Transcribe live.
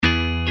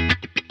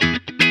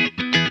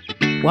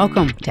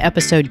Welcome to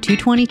episode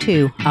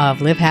 222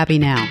 of Live Happy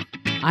Now.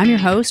 I'm your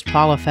host,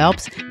 Paula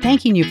Phelps,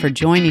 thanking you for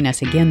joining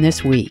us again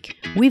this week.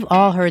 We've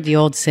all heard the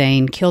old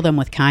saying, kill them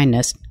with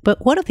kindness,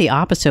 but what if the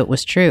opposite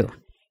was true?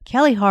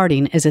 Kelly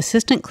Harding is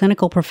Assistant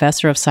Clinical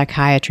Professor of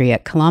Psychiatry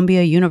at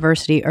Columbia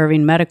University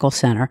Irving Medical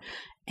Center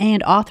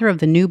and author of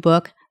the new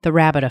book, The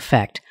Rabbit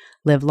Effect,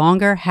 Live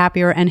Longer,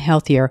 Happier, and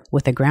Healthier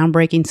with the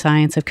Groundbreaking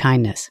Science of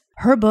Kindness.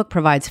 Her book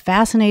provides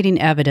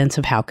fascinating evidence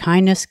of how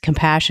kindness,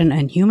 compassion,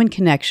 and human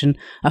connection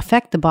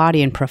affect the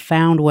body in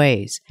profound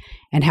ways,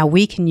 and how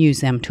we can use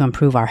them to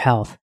improve our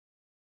health.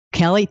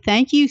 Kelly,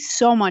 thank you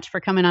so much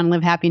for coming on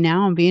Live Happy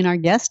Now and being our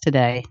guest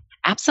today.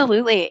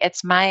 Absolutely.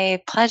 It's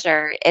my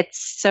pleasure. It's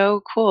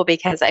so cool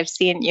because I've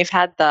seen you've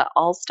had the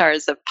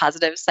all-stars of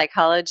positive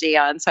psychology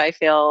on, so I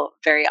feel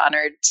very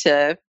honored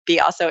to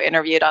be also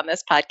interviewed on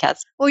this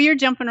podcast. Well, you're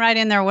jumping right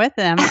in there with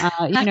them.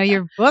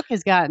 Your book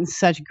has gotten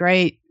such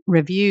great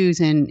reviews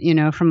and,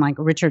 from like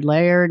Richard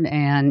Laird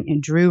and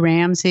Drew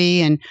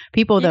Ramsey and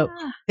people that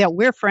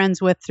we're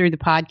friends with through the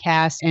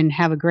podcast and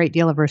have a great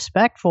deal of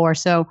respect for.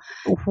 So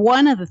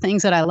one of the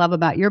things that I love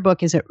about your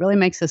book is it really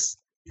makes us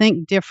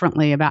think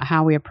differently about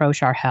how we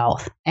approach our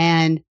health.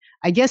 And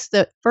I guess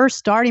the first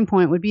starting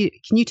point would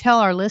be, can you tell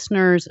our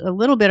listeners a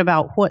little bit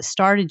about what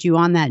started you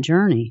on that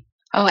journey?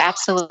 Oh,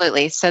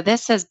 absolutely. So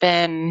this has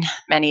been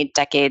many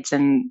decades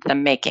in the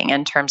making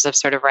in terms of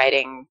sort of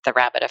writing The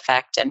Rabbit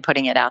Effect and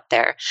putting it out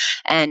there.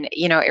 And,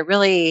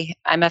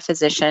 I'm a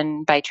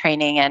physician by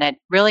training, and it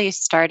really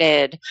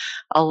started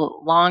a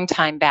long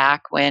time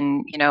back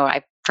when,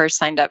 I first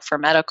signed up for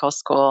medical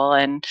school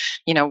and,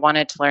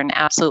 wanted to learn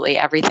absolutely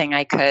everything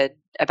I could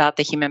about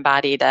the human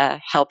body to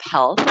help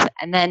health.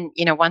 And then,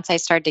 once I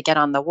started to get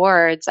on the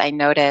wards, I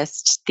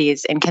noticed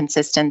these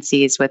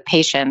inconsistencies with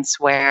patients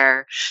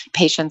where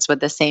patients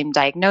with the same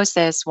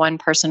diagnosis, one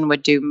person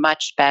would do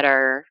much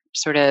better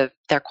sort of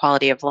their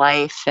quality of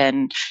life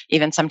and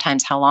even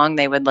sometimes how long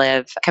they would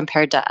live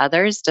compared to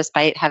others,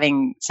 despite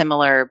having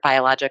similar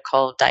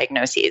biological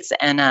diagnoses.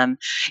 And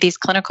these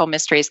clinical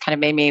mysteries kind of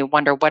made me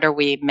wonder, what are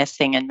we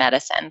missing in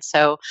medicine?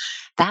 So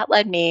that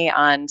led me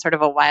on sort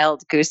of a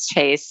wild goose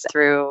chase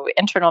through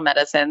internal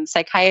medicine,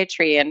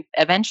 psychiatry, and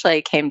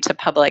eventually came to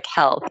public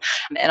health,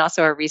 and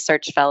also a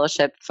research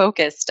fellowship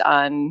focused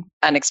on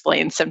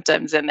unexplained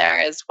symptoms in there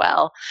as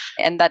well.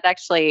 And that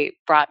actually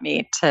brought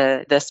me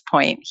to this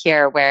point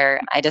here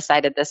where I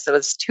decided this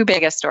was too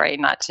big a story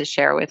not to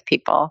share with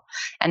people.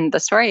 And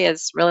the story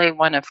is really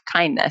one of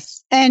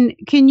kindness. And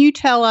can you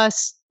tell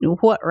us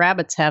what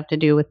rabbits have to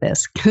do with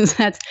this? Because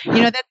that's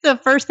the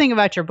first thing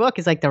about your book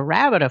is like the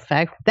rabbit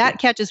effect. That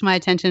catches my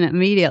attention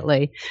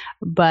immediately.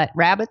 But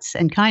rabbits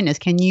and kindness,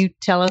 can you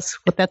tell us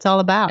what that's all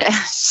about?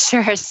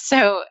 Sure.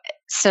 So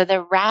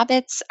the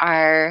rabbits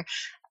are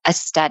a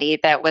study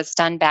that was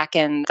done back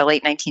in the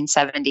late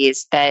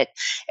 1970s that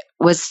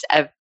was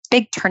a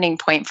big turning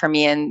point for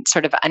me in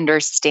sort of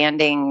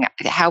understanding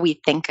how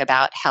we think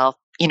about health,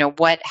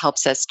 what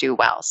helps us do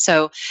well.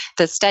 So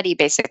the study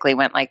basically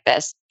went like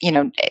this.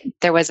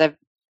 There was a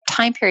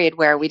time period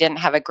where we didn't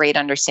have a great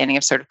understanding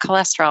of sort of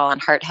cholesterol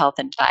and heart health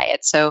and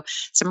diet. So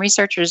some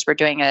researchers were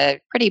doing a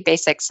pretty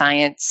basic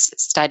science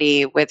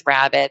study with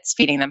rabbits,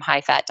 feeding them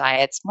high-fat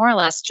diets, more or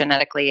less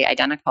genetically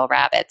identical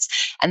rabbits.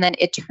 And then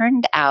it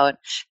turned out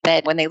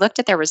that when they looked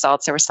at their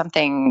results, there was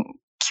something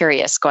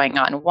curious going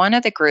on. One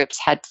of the groups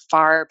had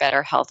far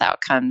better health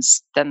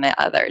outcomes than the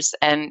others.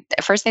 And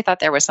at first they thought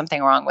there was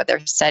something wrong with their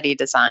study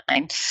design.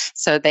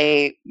 So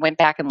they went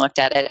back and looked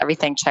at it,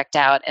 everything checked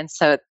out. And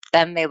so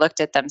then they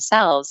looked at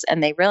themselves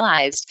and they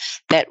realized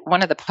that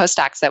one of the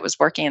postdocs that was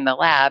working in the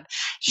lab,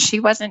 she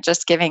wasn't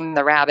just giving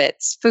the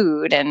rabbits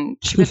food, and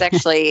she was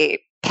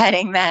actually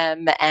petting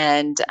them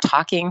and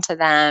talking to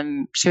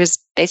them. She was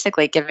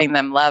basically giving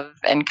them love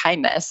and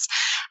kindness.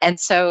 And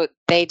so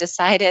they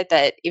decided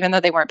that even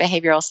though they weren't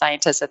behavioral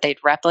scientists, that they'd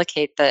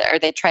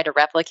try to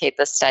replicate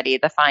the study,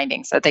 the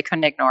findings, that they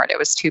couldn't ignore it. It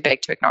was too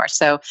big to ignore.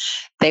 So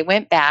they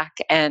went back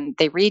and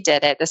they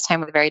redid it, this time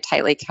with very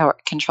tightly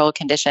controlled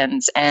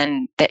conditions.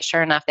 And that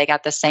sure enough, they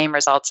got the same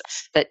results,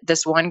 that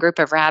this one group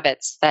of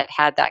rabbits that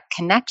had that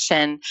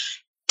connection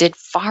did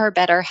far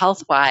better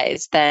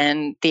health-wise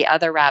than the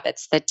other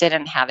rabbits that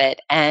didn't have it.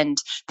 And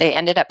they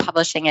ended up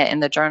publishing it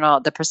in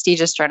the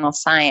prestigious journal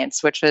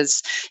Science, which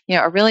was,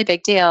 a really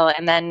big deal.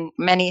 And then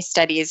many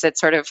studies, it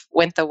sort of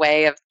went the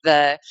way of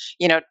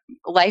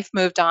life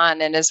moved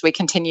on. And as we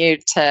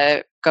continued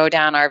to go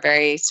down our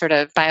very sort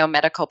of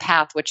biomedical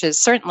path, which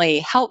is certainly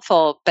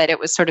helpful, but it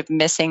was sort of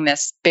missing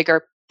this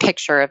bigger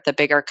picture of the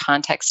bigger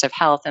context of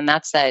health. And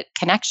that's that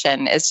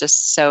connection is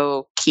just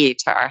so key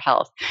to our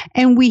health.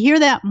 And we hear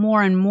that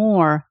more and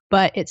more,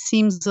 but it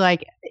seems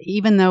like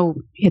even though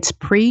it's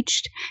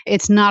preached,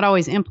 it's not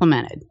always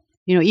implemented.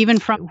 Even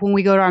from when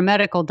we go to our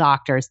medical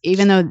doctors,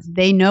 even though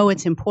they know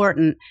it's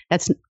important,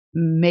 that's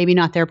maybe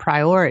not their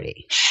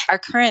priority. Our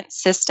current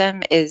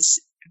system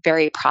is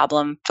very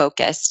problem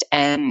focused,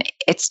 and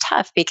it's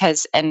tough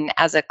because, and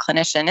as a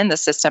clinician in the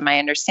system, I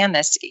understand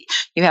this,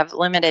 you have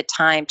limited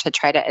time to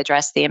try to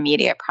address the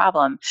immediate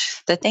problem.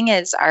 The thing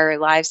is, our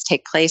lives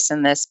take place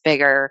in this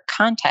bigger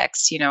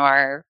context,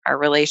 our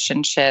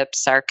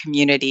relationships, our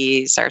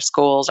communities, our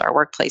schools, our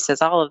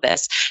workplaces, all of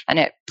this, and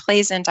it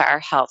plays into our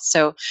health.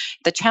 So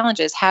the challenge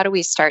is, how do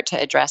we start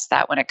to address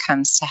that when it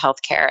comes to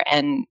healthcare?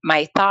 And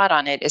my thought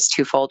on it is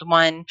twofold.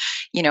 One,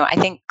 I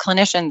think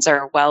clinicians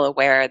are well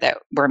aware that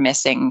we're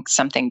missing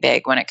something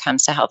big when it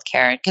comes to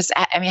healthcare. Because,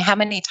 I mean, how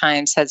many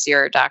times has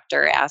your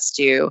doctor asked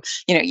you,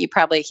 you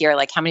probably hear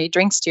like, how many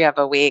drinks do you have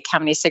a week? How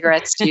many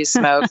cigarettes do you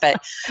smoke?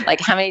 But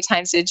like, how many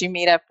times did you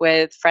meet up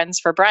with friends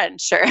for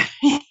brunch? Or,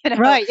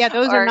 right. Yeah.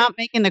 Those are not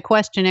making the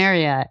questionnaire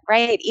yet.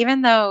 Right.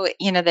 Even though,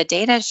 the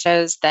data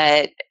shows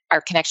that our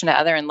connection to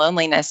other and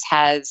loneliness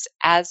has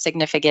as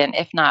significant,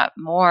 if not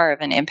more, of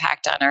an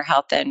impact on our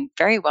health than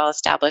very well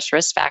established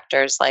risk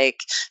factors like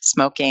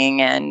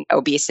smoking and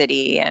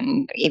obesity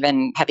and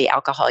even heavy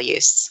alcohol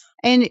use.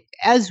 And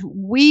as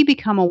we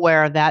become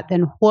aware of that,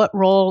 then what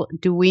role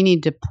do we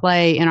need to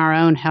play in our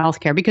own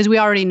healthcare? Because we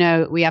already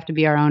know we have to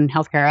be our own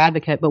healthcare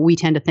advocate, but we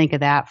tend to think of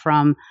that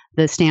from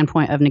the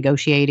standpoint of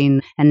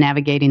negotiating and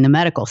navigating the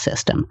medical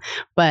system.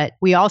 But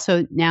we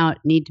also now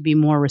need to be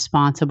more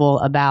responsible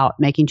about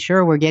making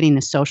sure we're getting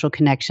the social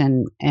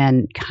connection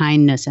and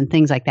kindness and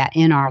things like that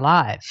in our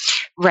lives.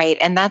 Right.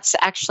 And that's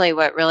actually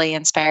what really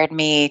inspired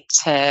me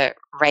to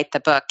write the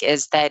book,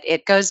 is that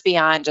it goes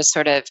beyond just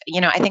sort of,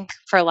 I think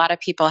for a lot of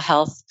people,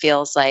 health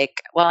feels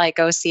like, well, I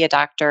go see a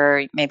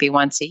doctor maybe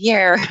once a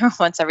year,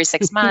 once every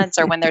 6 months,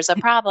 or when there's a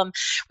problem,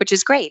 which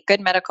is great. Good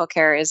medical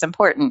care is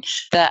important.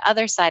 The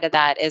other side of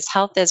that is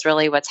health is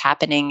really what's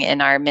happening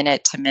in our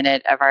minute to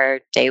minute of our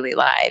daily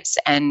lives.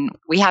 And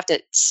we have to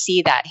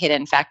see that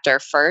hidden factor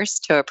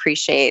first to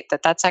appreciate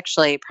that that's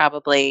actually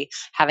probably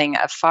having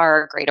a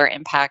far greater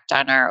impact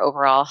on our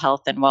overall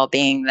health and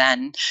well-being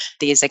than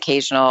these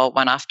occasional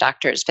one-off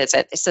doctor's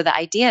visit. So the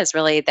idea is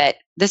really that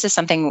this is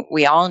something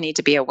we all need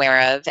to be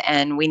aware of,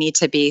 and we need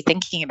to be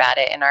thinking about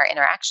it in our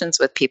interactions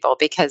with people,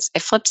 because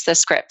it flips the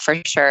script for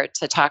sure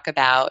to talk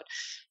about,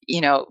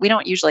 we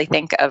don't usually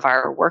think of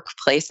our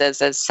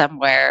workplaces as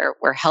somewhere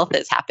where health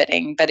is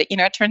happening, but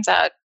it turns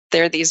out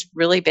there are these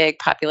really big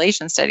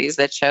population studies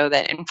that show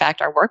that, in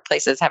fact, our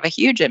workplaces have a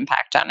huge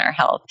impact on our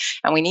health.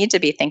 And we need to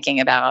be thinking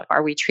about,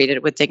 are we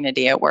treated with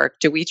dignity at work?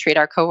 Do we treat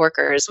our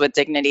coworkers with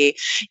dignity?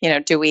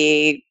 Do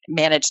we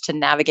manage to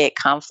navigate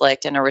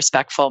conflict in a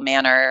respectful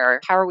manner?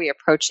 Or how are we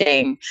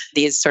approaching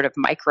these sort of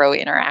micro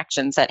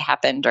interactions that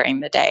happen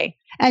during the day?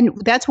 And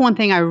that's one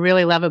thing I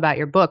really love about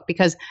your book,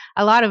 because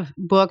a lot of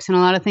books and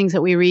a lot of things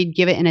that we read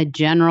give it in a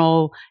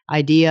general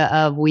idea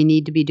of we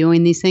need to be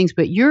doing these things.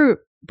 But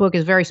your book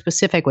is very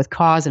specific with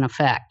cause and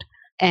effect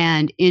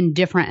and in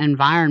different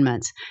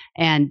environments.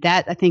 And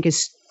that, I think,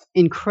 is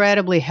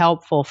incredibly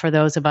helpful for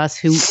those of us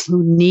who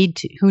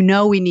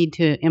know we need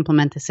to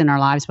implement this in our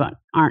lives, but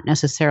aren't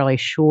necessarily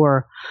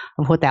sure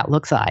of what that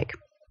looks like.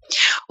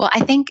 Well,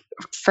 I think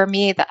for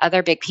me, the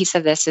other big piece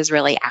of this is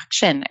really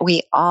action.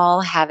 We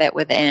all have it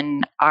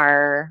within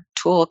our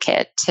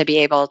toolkit to be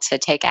able to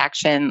take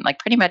action, like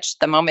pretty much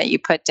the moment you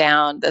put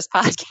down this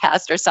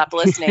podcast or stop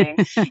listening.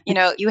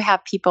 You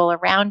have people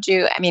around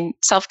you. I mean,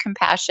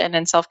 self-compassion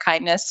and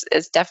self-kindness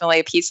is definitely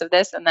a piece of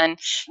this. And then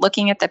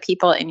looking at the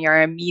people in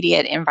your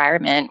immediate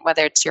environment,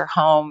 whether it's your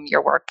home,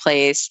 your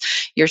workplace,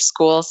 your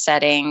school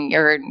setting,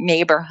 your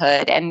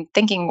neighborhood, and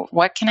thinking,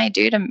 what can I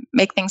do to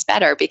make things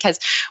better? Because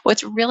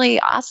what's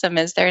really awesome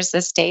is there's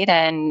this data,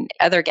 and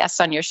other guests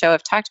on your show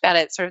have talked about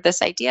it, sort of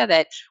this idea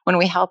that when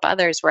we help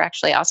others, we're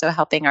actually also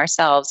helping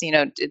ourselves.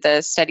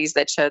 The studies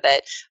that show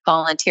that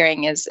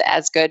volunteering is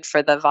as good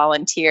for the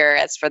volunteer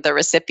as for the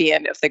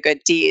recipient of the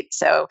good deed.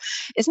 So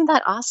isn't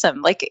that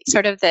awesome? Like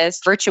sort of this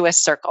virtuous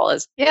circle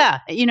is. Yeah.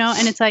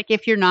 And it's like,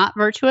 if you're not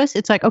virtuous,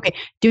 it's like, okay,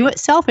 do it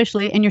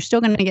selfishly and you're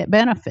still going to get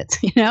benefits,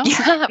 Yeah,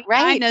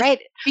 right.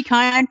 Be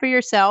kind for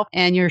yourself,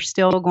 and you're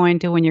still going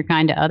to, when you're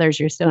kind to others,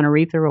 you're still going to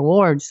reap the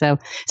rewards. So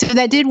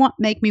that did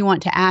make me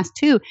want to ask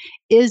too,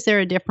 is there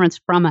a difference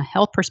from a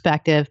health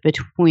perspective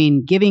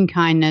between giving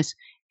kindness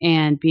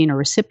and being a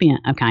recipient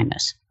of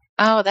kindness?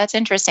 Oh, that's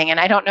interesting. And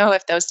I don't know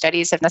if those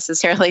studies have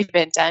necessarily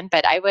been done,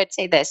 but I would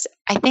say this.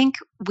 I think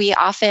we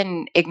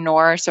often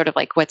ignore sort of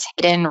like what's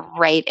hidden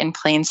right in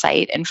plain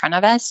sight in front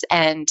of us.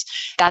 And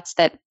that's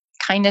that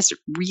kindness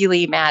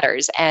really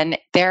matters. And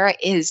there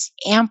is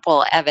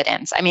ample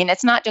evidence. I mean,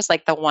 it's not just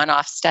like the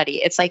one-off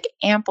study. It's like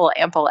ample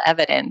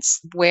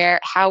evidence where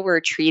how we're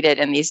treated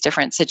in these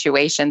different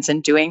situations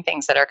and doing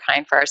things that are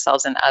kind for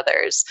ourselves and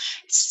others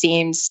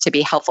seems to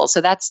be helpful.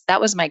 So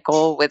that was my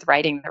goal with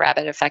writing The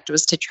Rabbit Effect,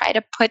 was to try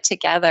to put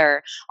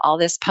together all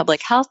this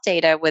public health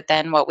data with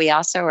then what we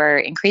also are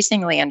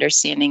increasingly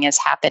understanding is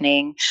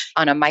happening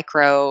on a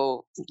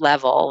micro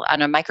level,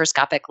 on a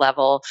microscopic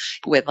level,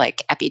 with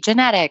like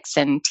epigenetics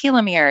and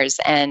telomeres.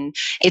 And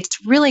it's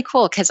really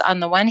cool because on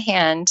the one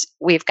hand,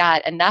 we've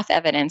got enough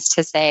evidence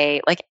to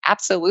say, like,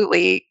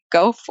 absolutely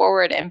go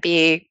forward and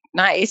be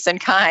nice and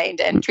kind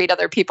and treat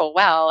other people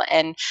well.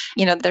 And,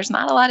 there's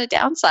not a lot of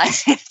downside.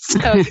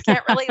 So you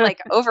can't really like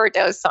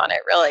overdose on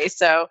it really.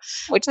 So,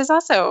 which is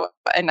also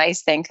a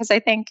nice thing because I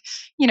think,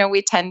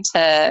 we tend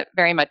to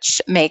very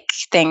much make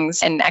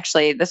things, and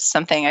actually this is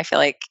something I feel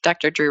like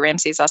Dr. Drew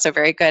Ramsey is also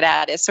very good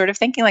at, is sort of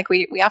thinking like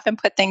we often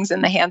put things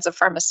in the hands of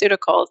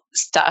pharmaceutical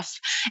stuff,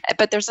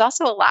 but there's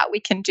also a lot we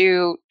can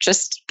do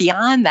just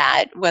beyond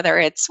that, whether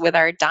it's with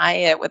our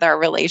diet, with our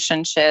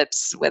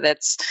relationships, with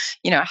it's,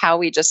 how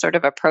we just sort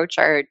of approach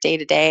our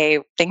day-to-day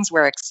things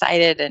we're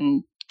excited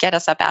and get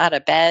us up out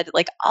of bed.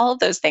 Like all of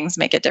those things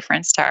make a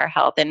difference to our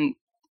health in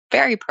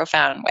very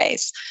profound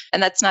ways.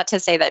 And that's not to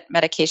say that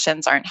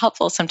medications aren't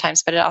helpful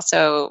sometimes, but it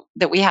also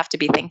that we have to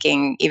be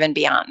thinking even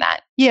beyond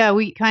that. Yeah,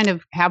 we kind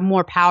of have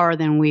more power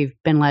than we've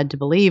been led to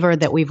believe or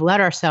that we've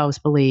let ourselves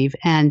believe.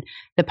 And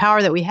the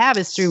power that we have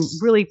is through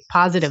really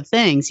positive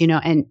things,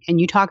 and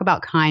you talk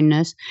about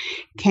kindness.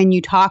 Can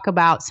you talk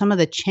about some of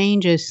the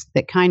changes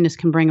that kindness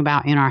can bring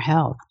about in our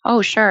health?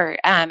 Oh, sure.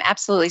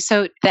 Absolutely.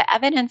 So the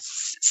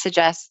evidence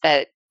suggests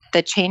that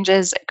the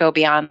changes go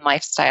beyond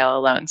lifestyle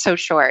alone. So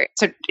sure.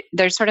 So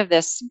there's sort of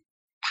this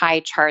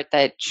pie chart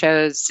that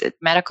shows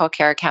medical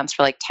care accounts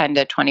for like 10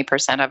 to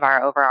 20% of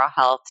our overall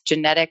health.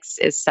 Genetics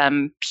is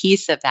some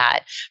piece of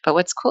that. But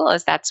what's cool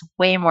is that's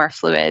way more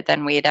fluid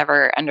than we had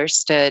ever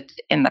understood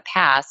in the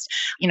past.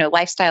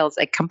 Lifestyle is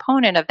a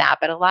component of that,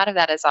 but a lot of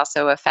that is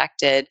also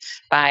affected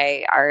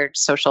by our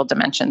social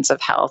dimensions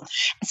of health.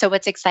 So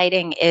what's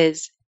exciting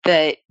is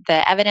the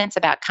evidence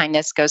about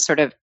kindness goes sort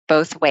of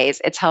both ways.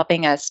 It's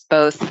helping us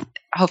both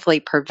hopefully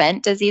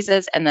prevent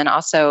diseases, and then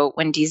also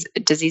when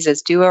diseases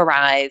do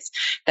arise,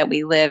 that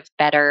we live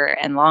better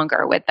and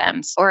longer with them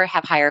or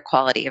have higher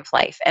quality of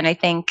life. And I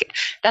think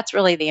that's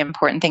really the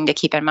important thing to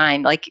keep in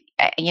mind. Like,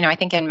 I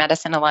think in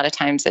medicine, a lot of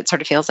times it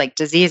sort of feels like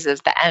disease is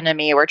the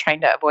enemy. We're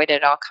trying to avoid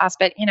it at all costs,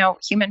 but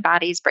human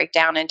bodies break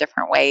down in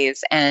different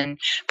ways. And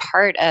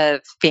part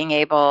of being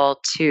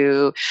able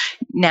to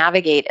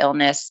navigate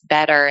illness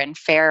better and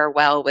fare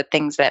well with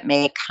things that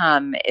may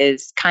come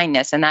is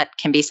kindness. And that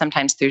can be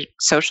sometimes through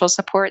social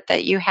support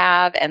that you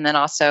have, and then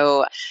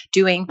also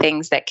doing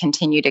things that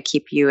continue to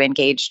keep you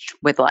engaged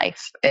with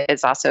life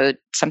is also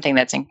something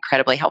that's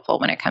incredibly helpful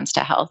when it comes to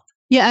health.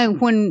 Yeah,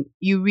 and when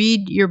you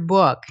read your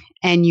book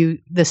and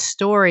the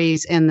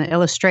stories and the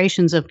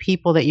illustrations of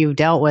people that you've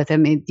dealt with, I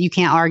mean, you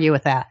can't argue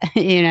with that,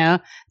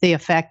 the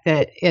effect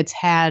that it's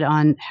had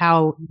on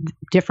how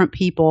different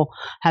people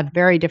have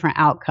very different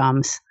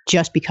outcomes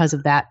just because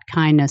of that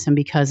kindness and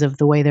because of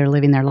the way they're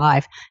living their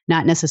life,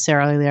 not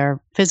necessarily their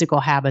physical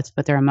habits,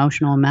 but their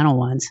emotional and mental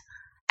ones.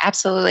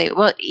 Absolutely.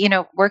 Well,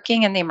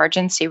 working in the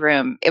emergency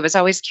room, it was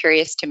always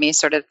curious to me,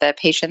 sort of the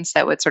patients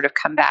that would sort of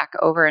come back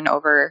over and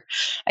over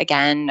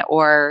again,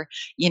 or,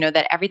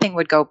 that everything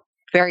would go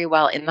very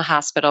well in the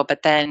hospital,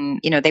 but then,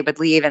 they would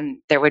leave and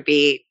there would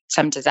be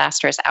some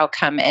disastrous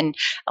outcome. And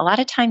a lot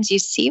of times you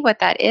see what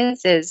that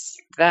is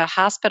the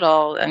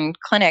hospital and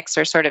clinics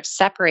are sort of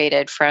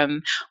separated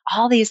from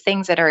all these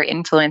things that are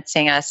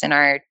influencing us in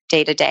our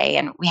day to day.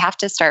 And we have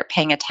to start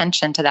paying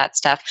attention to that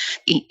stuff.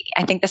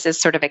 I think this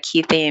is sort of a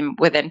key theme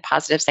within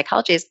positive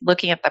psychology, is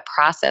looking at the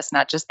process,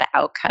 not just the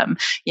outcome.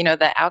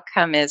 The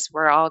outcome is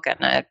we're all going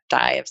to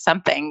die of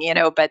something,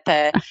 but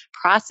the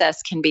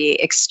process can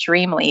be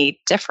extremely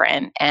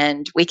different,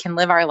 and we can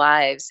live our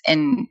lives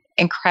in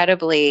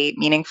incredibly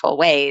meaningful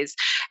ways.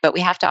 But we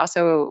have to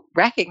also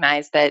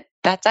recognize that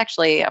that's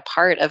actually a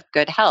part of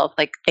good health.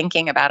 Like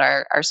thinking about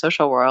our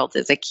social world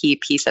is a key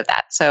piece of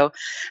that. So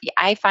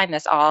I find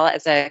this all,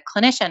 as a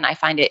clinician, I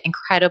find it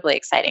incredibly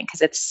exciting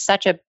because it's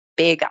such a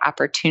big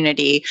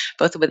opportunity,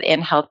 both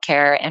within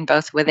healthcare and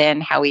both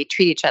within how we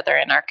treat each other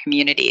in our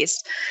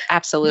communities.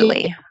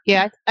 Absolutely.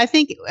 Yeah. I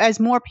think as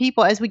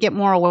we get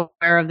more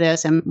aware of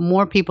this and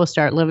more people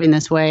start living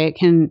this way, it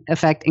can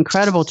affect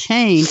incredible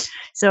change.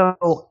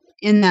 So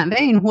in that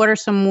vein, what are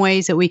some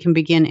ways that we can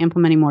begin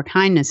implementing more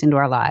kindness into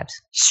our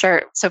lives?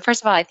 Sure. So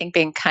first of all, I think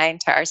being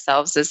kind to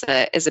ourselves is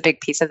a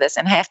big piece of this.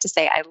 And I have to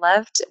say, I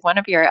loved one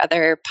of your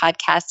other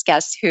podcast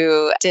guests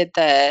who did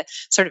the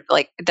sort of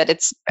like that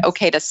it's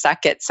okay to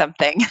suck at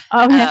something.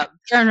 Oh, yeah.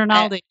 Karen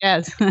Rinaldi,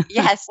 yes.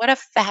 Yes. What a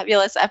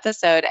fabulous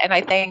episode. And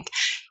I think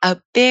a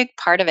big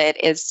part of it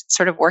is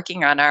sort of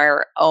working on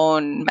our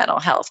own mental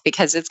health,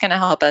 because it's going to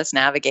help us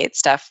navigate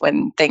stuff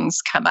when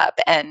things come up.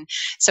 And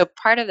so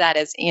part of that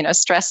is,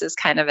 stress is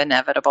kind of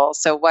inevitable.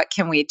 So what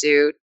can we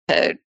do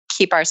to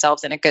keep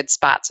ourselves in a good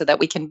spot so that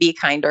we can be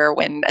kinder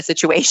when a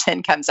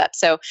situation comes up?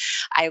 So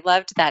I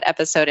loved that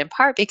episode in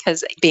part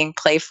because being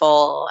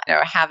playful,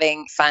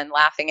 having fun,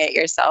 laughing at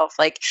yourself,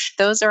 like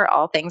those are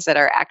all things that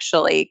are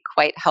actually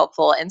quite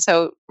helpful. And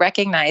so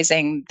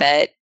recognizing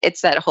that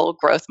it's that whole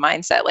growth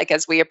mindset. Like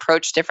as we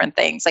approach different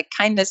things, like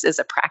kindness is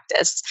a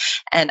practice.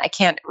 And I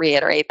can't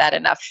reiterate that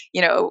enough.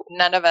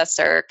 None of us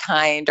are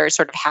kind or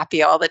sort of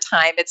happy all the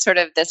time. It's sort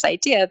of this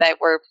idea that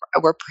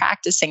we're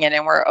practicing it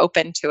and we're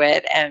open to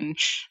it. And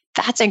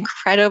that's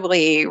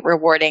incredibly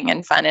rewarding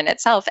and fun in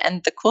itself.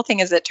 And the cool thing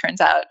is, it turns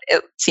out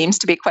it seems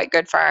to be quite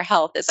good for our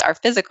health, is our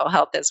physical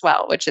health as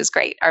well, which is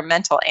great, our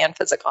mental and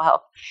physical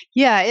health.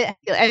 Yeah,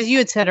 as you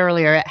had said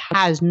earlier, it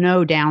has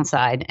no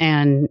downside,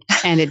 and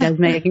it does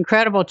make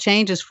incredible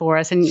changes for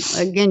us. And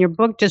again, your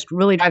book just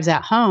really drives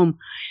that home.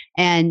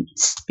 And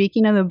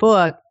speaking of the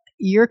book,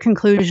 your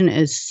conclusion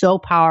is so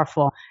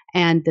powerful.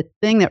 And the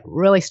thing that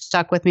really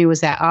stuck with me was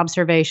that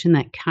observation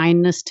that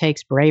kindness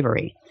takes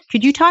bravery.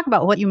 Could you talk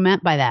about what you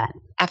meant by that?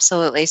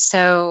 Absolutely.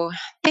 So I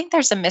think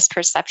there's a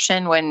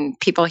misperception when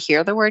people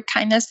hear the word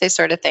kindness. They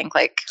sort of think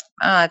like,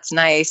 oh, it's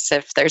nice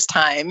if there's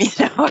time,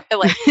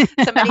 like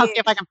somebody, I'll see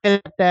if I can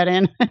fit that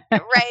in.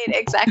 Right,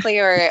 exactly.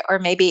 Or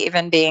maybe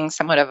even being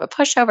somewhat of a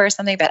pushover or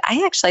something. But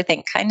I actually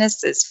think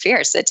kindness is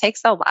fierce. It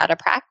takes a lot of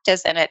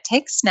practice, and it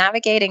takes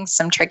navigating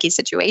some tricky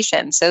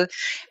situations. So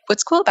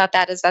what's cool about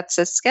that is that's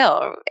a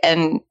skill,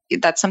 and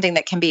that's something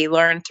that can be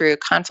learned through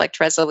conflict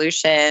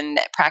resolution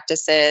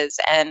practices,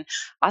 and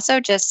also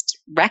just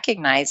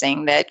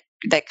recognizing that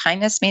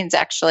kindness means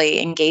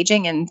actually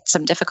engaging in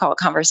some difficult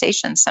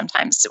conversations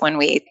sometimes,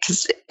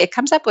 because it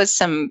comes up with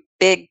some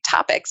big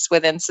topics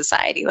within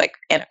society, like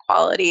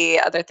inequality,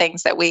 other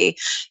things that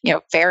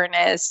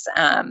fairness,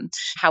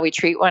 how we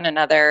treat one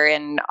another,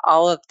 and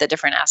all of the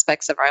different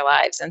aspects of our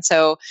lives. And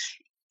so,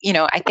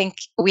 I think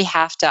we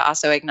have to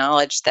also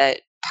acknowledge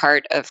that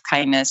part of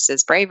kindness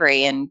is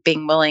bravery, and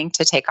being willing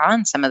to take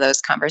on some of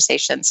those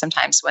conversations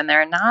sometimes when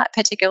they're not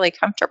particularly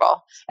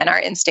comfortable. And our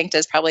instinct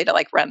is probably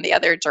to run the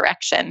other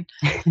direction.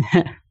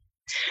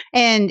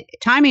 And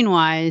timing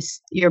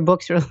wise, your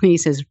book's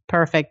release is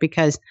perfect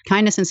because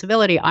kindness and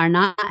civility are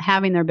not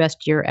having their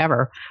best year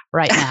ever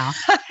right now.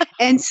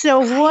 And so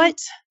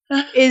what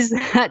is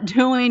that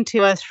doing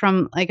to us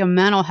from a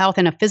mental health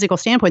and a physical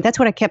standpoint? That's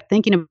what I kept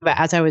thinking about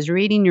as I was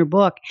reading your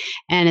book.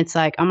 And it's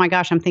like, oh my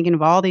gosh, I'm thinking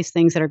of all these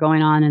things that are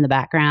going on in the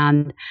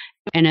background.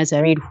 And as I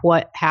read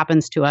what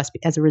happens to us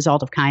as a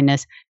result of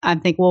kindness,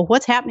 I'm thinking, well,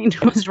 what's happening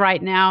to us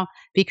right now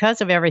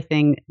because of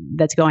everything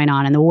that's going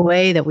on and the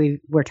way that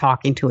we're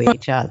talking to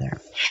each other?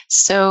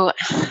 So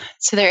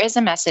there is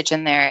a message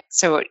in there.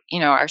 So,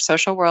 our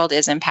social world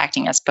is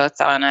impacting us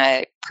both on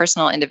a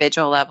personal,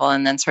 individual level,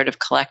 and then sort of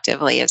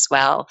collectively as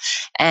well.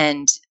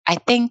 And I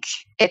think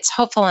it's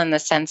hopeful in the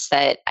sense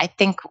that I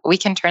think we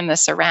can turn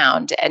this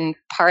around. And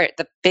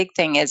the big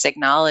thing is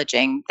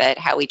acknowledging that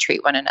how we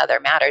treat one another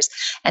matters.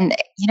 And,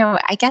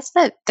 I guess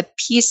that the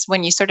piece,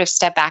 when you sort of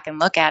step back and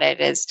look at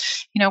it, is,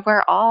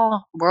 we're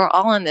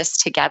all in this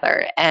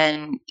together.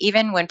 And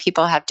even when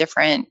people have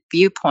different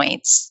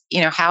viewpoints,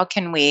 how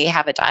can we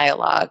have a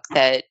dialogue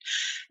that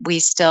we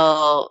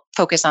still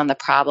focus on the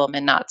problem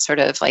and not sort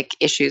of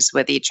issues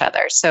with each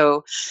other?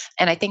 So,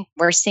 and I think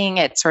we're seeing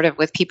it sort of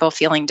with people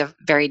feeling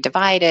very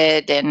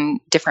divided in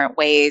different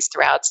ways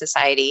throughout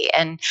society.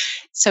 And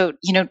so,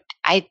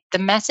 the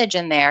message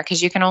in there,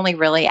 because you can only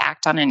really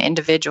act on an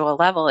individual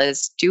level,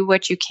 is do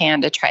what you can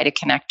to try to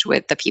connect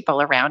with the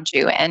people around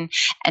you, and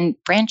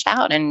branch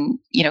out and,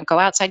 go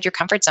outside your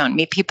comfort zone,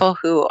 meet people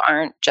who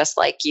aren't just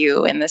like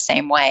you in the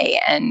same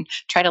way, and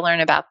try to learn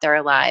about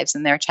their lives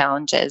and their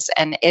challenges.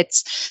 And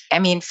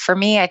for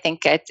me, I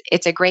think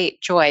it's a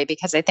great joy,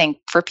 because I think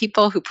for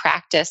people who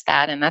practice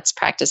that, and that's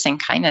practicing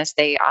kindness,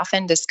 they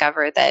often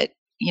discover that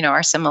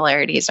our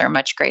similarities are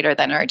much greater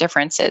than our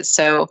differences.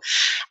 So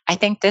I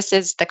think this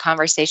is the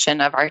conversation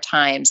of our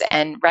times,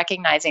 and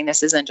recognizing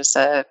this isn't just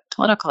a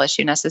political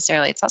issue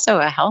necessarily, it's also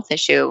a health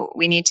issue.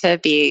 We need to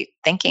be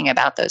thinking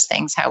about those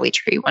things, how we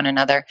treat one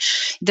another.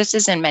 This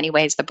is, in many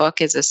ways, the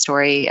book is a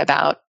story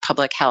about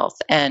public health.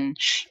 And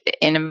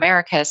in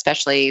America,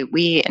 especially,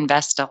 we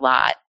invest a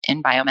lot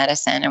in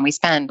biomedicine, and we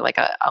spend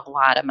a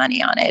lot of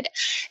money on it.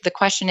 The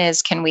question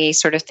is, can we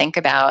sort of think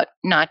about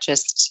not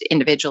just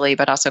individually,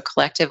 but also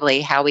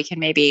collectively, how we can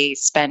maybe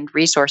spend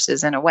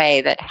resources in a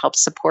way that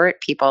helps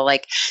support people?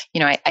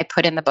 I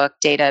put in the book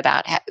data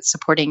about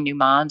supporting new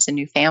moms and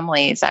new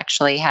families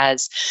actually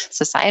has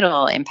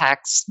societal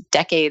impacts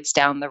decades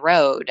down the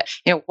road.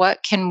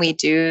 What can we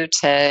do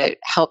to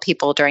help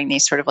people during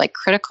these sort of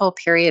critical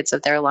periods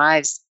of their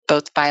lives,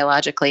 both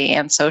biologically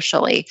and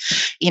socially?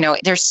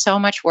 There's so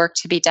much work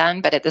to be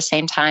done, but at the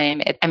same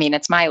time,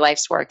 it's my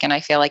life's work. And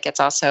I feel like it's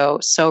also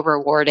so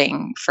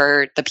rewarding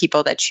for the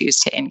people that choose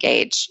to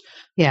engage.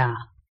 Yeah.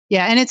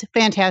 Yeah. And it's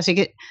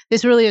fantastic.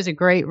 This really is a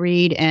great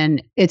read,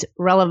 and it's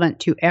relevant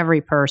to every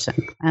person.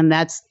 And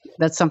that's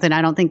something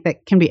I don't think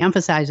that can be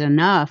emphasized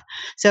enough.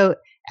 So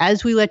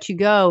as we let you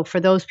go, for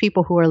those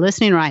people who are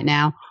listening right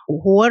now,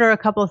 what are a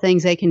couple of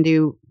things they can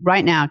do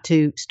right now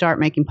to start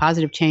making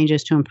positive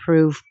changes to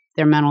improve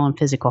their mental and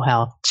physical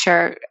health?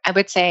 Sure. I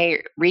would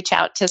say reach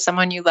out to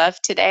someone you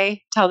love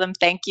today. Tell them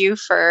thank you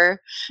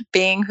for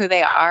being who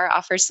they are.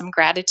 Offer some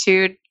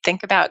gratitude.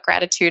 Think about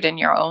gratitude in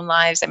your own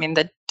lives.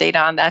 The data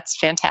on that's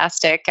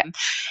fantastic. And,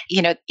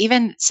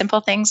 even simple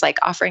things like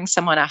offering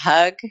someone a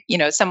hug,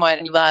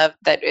 someone you love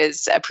that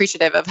is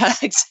appreciative of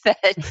hugs.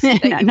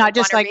 That not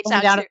just going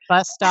down at the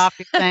bus stop,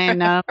 you're saying,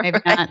 no, maybe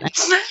not.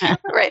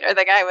 Right. Or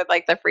the guy with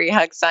the free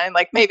hug sign.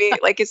 Maybe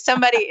it's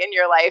somebody in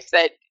your life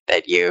that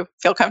that you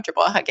feel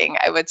comfortable hugging,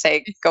 I would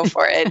say go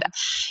for it.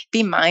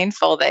 Be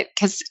mindful that,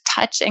 because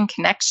touch and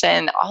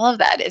connection, all of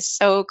that is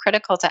so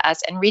critical to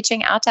us, and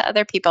reaching out to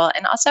other people,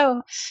 and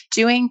also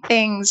doing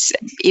things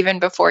even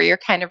before you're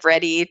kind of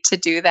ready to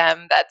do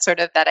them. That sort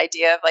of that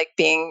idea of like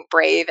being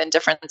brave in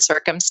different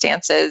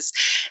circumstances.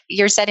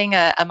 You're setting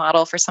a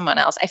model for someone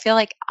else. I feel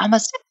like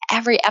almost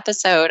every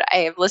episode I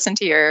have listened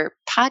to your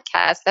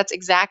podcast, that's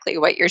exactly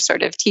what you're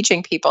sort of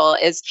teaching people,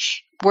 is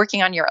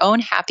working on your own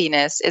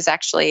happiness is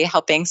actually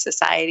helping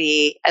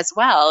society as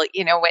well,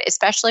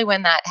 especially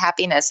when that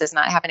happiness is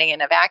not happening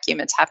in a vacuum,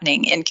 it's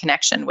happening in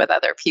connection with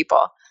other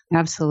people.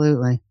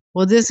 Absolutely.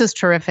 Well, this is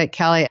terrific,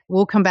 Kelly.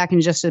 We'll come back in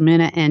just a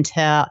minute and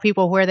tell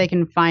people where they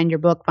can find your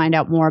book, find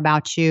out more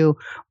about you.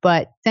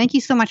 But thank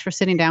you so much for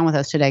sitting down with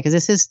us today, because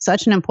this is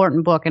such an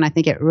important book. And I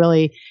think it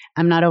really,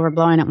 I'm not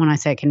overblowing it when I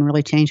say it can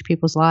really change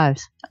people's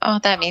lives. Oh,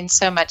 that means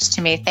so much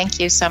to me. Thank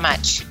you so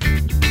much.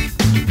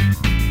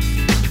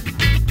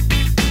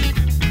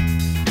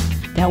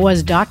 That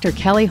was Dr.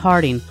 Kelly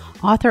Harding,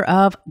 author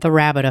of The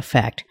Rabbit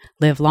Effect: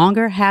 Live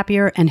Longer,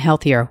 Happier, and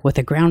Healthier with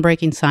the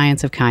Groundbreaking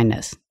Science of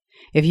Kindness.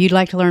 If you'd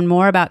like to learn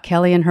more about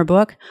Kelly and her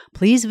book,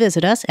 please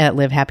visit us at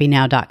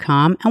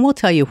livehappynow.com, and we'll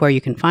tell you where you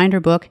can find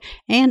her book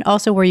and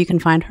also where you can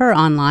find her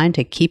online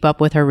to keep up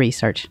with her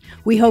research.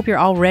 We hope you're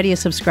already a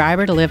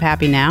subscriber to Live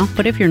Happy Now,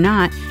 but if you're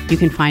not, you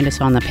can find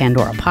us on the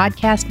Pandora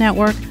Podcast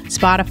Network,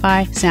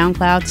 Spotify,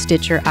 SoundCloud,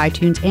 Stitcher,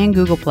 iTunes, and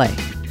Google Play.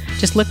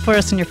 Just look for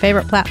us on your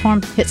favorite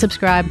platform, hit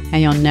subscribe,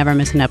 and you'll never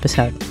miss an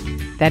episode.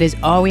 That is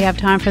all we have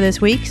time for this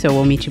week, so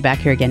we'll meet you back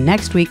here again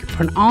next week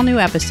for an all-new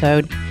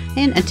episode.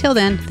 And until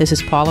then, this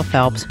is Paula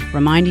Phelps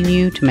reminding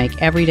you to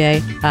make every day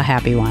a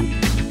happy one.